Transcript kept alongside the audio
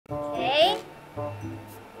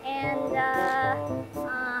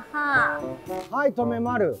Hi,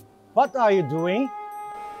 Tomemaru. What are you doing?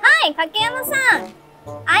 Hi, Kakeyama-san.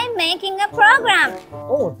 I'm making a program.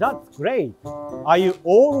 Oh, that's great. Are you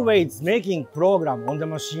always making program on the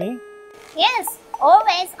machine? Yes,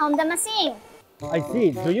 always on the machine. I see.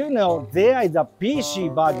 Do you know there is a PC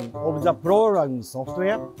version of the programming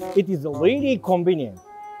software? It is really convenient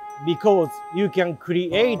because you can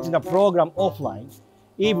create the program offline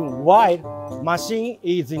even while machine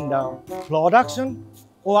is in the production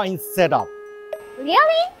or in setup.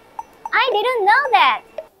 Really? I didn't know that.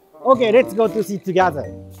 Okay, let's go to see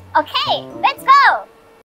together. Okay, let's go.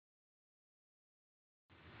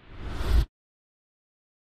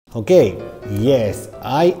 Okay, yes,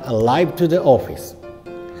 I arrived to the office.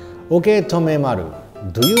 Okay, Tomemaru,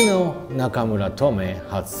 do you know Nakamura-Tome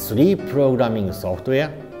has 3 programming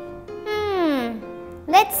software?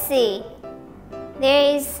 Let's see.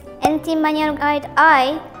 There is NT Manual Guide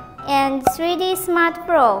I and 3D Smart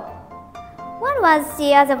Pro. What was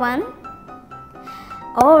the other one?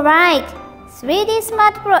 All right, 3D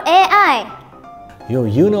Smart Pro AI.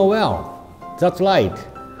 You know well. That's right.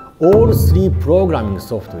 All 3 programming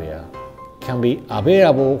software can be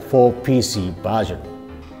available for PC version.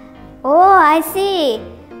 Oh, I see.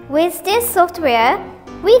 With this software,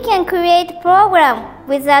 we can create program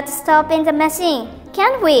without stopping the machine,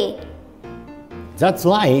 can't we? That's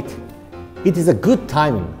right. It is a good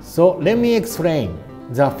timing. So let me explain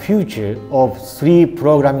the future of 3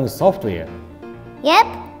 programming software. Yep,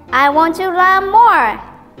 I want to learn more.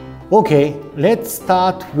 Okay, let's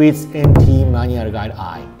start with NT Manual Guide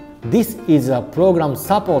I. This is a program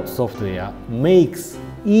support software makes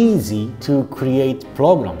easy to create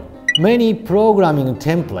program. Many programming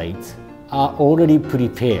templates are already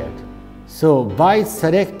prepared. So by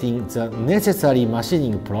selecting the necessary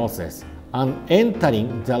machining process and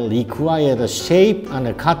entering the required shape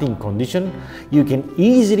and cutting condition, you can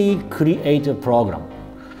easily create a program.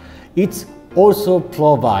 It also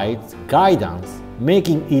provides guidance,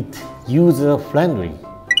 making it user-friendly.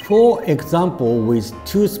 For example, with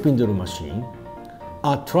 2 spindle machine,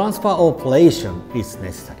 a transfer operation is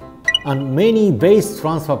necessary, and many base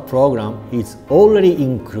transfer program is already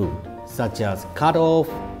included, such as cutoff,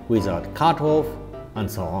 without cutoff, and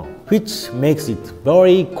so on, which makes it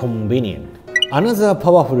very convenient. Another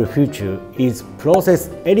powerful feature is process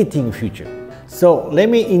editing feature. So let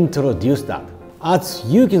me introduce that. As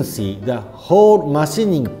you can see, the whole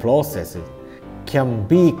machining process can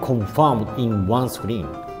be confirmed in one screen.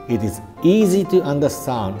 It is easy to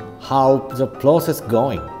understand how the process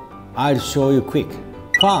going. I'll show you quick.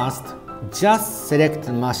 First, just select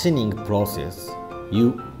the machining process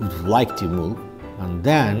you would like to move, and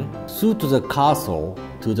then suit the cursor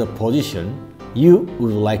to the position you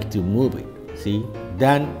would like to move it. See?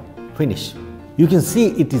 Then finish. You can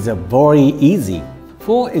see it is a very easy.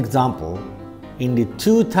 For example, in the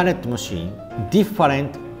 2 turret machine,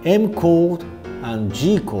 different M code and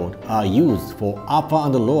G code are used for upper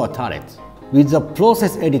and lower turrets. With the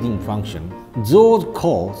process editing function, those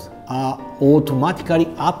codes are automatically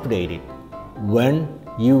updated when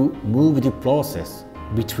you move the process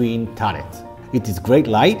between turrets. It is great,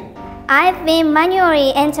 right? I've been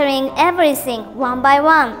manually entering everything one by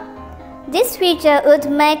one. This feature would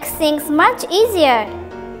make things much easier.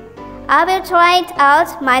 I will try it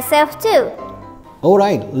out myself too.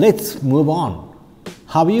 Alright, let's move on.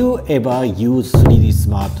 Have you ever used 3D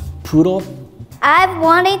Smart Pro? I've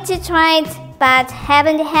wanted to try it, but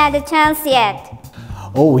haven't had a chance yet.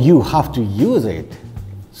 Oh, you have to use it.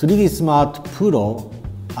 3D Smart Pro,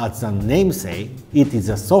 as the name says, it is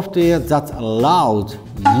a software that allows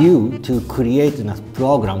you to create a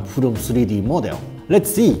program from 3D model.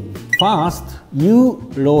 Let's see. First,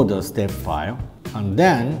 you load a step file, and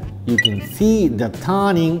then you can see the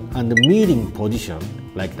turning and the milling position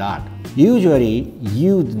like that. Usually,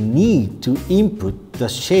 you need to input the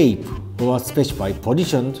shape or specified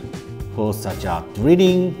positions for such as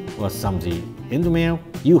drilling or something in the mill.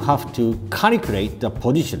 You have to calculate the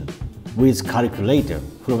position with calculator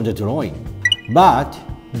from the drawing. But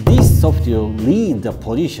this software reads the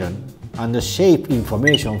position and the shape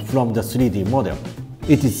information from the 3D model.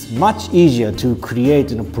 It is much easier to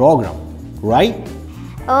create a program, right?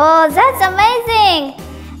 Oh, that's amazing!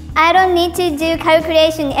 I don't need to do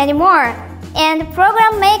calculation anymore, and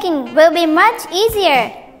program making will be much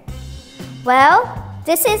easier. Well,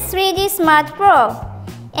 this is 3D Smart Pro,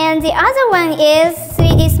 and the other one is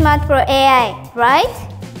 3D Smart Pro AI, right?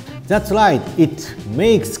 That's right, it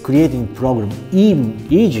makes creating program even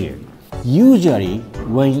easier. Usually,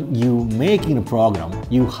 when you making a program,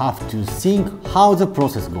 you have to think how the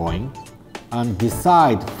process going and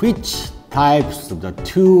decide which types of the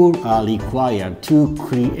tool are required to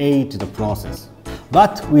create the process.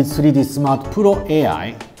 But with 3D Smart Pro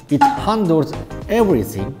AI, it handles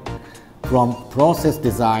everything from process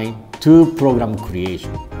design to program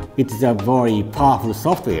creation. It is a very powerful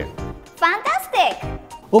software. Fantastic!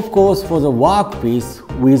 Of course, for the workpiece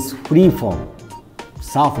with freeform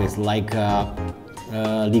surface like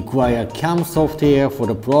require CAM software for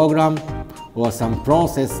the program, or some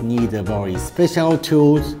process need a very special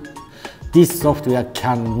tools, this software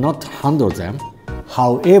cannot handle them.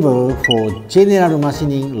 However, for general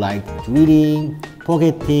machining like drilling,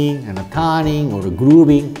 pocketing, and turning or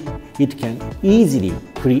grooving, it can easily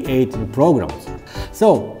create programs.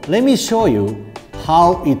 So let me show you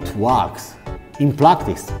how it works in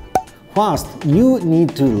practice. First, you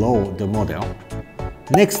need to load the model.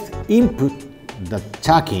 Next, input the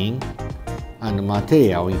tracking and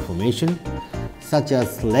material information such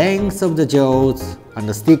as length of the jaws and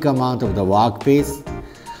the stick amount of the workpiece.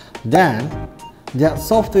 Then, the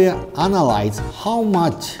software analyzes how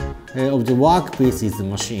much of the workpiece is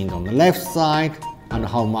machined on the left side and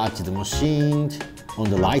how much is machined on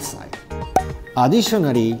the right side.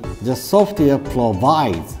 Additionally, the software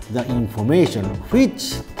provides the information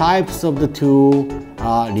which types of the tool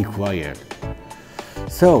are required.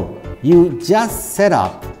 So, you just set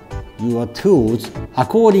up your tools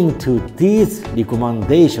according to these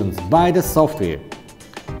recommendations by the software.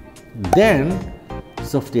 Then,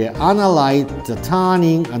 software analyzes the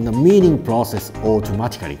turning and the milling process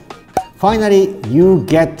automatically. Finally, you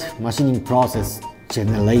get machining process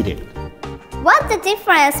generated. What's the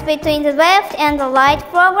difference between the left and the right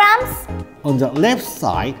programs? On the left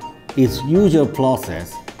side is usual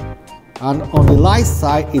process, and on the right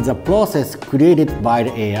side is a process created by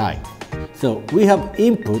the AI. So we have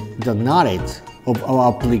input the knowledge of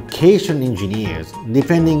our application engineers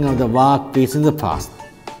depending on the workpiece in the past.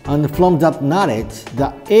 And from that knowledge,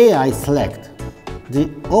 the AI selects the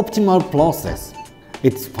optimal process.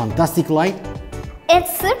 It's fantastic, right?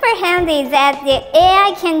 It's super handy that the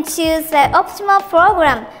AI can choose the optimal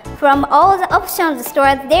program from all the options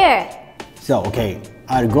stored there. So,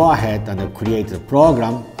 I'll go ahead and create the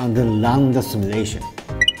program and then run the simulation.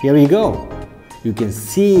 Here we go. You can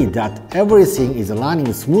see that everything is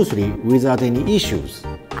running smoothly without any issues.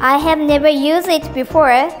 I have never used it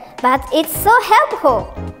before, but it's so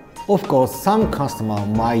helpful. Of course, some customers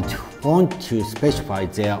might want to specify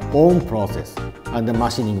their own process and the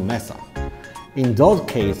machining method. In those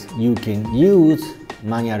cases, you can use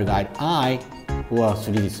Manual Guide I or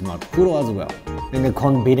 3D Smart Pro as well. In the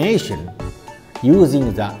combination,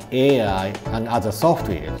 using the AI and other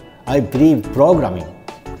software, I believe programming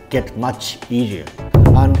gets much easier.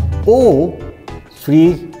 And all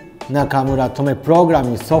three Nakamura-Tome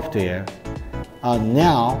programming software are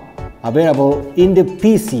now available in the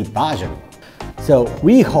PC version. So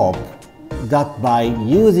we hope that by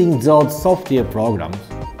using those software programs,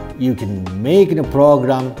 you can make the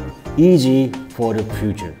program easy for the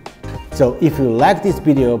future. So if you like this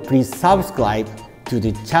video, please subscribe to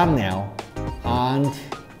the channel and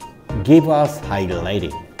give us high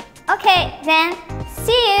rating. Okay, then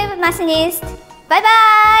see you, machinist. Bye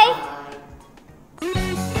bye!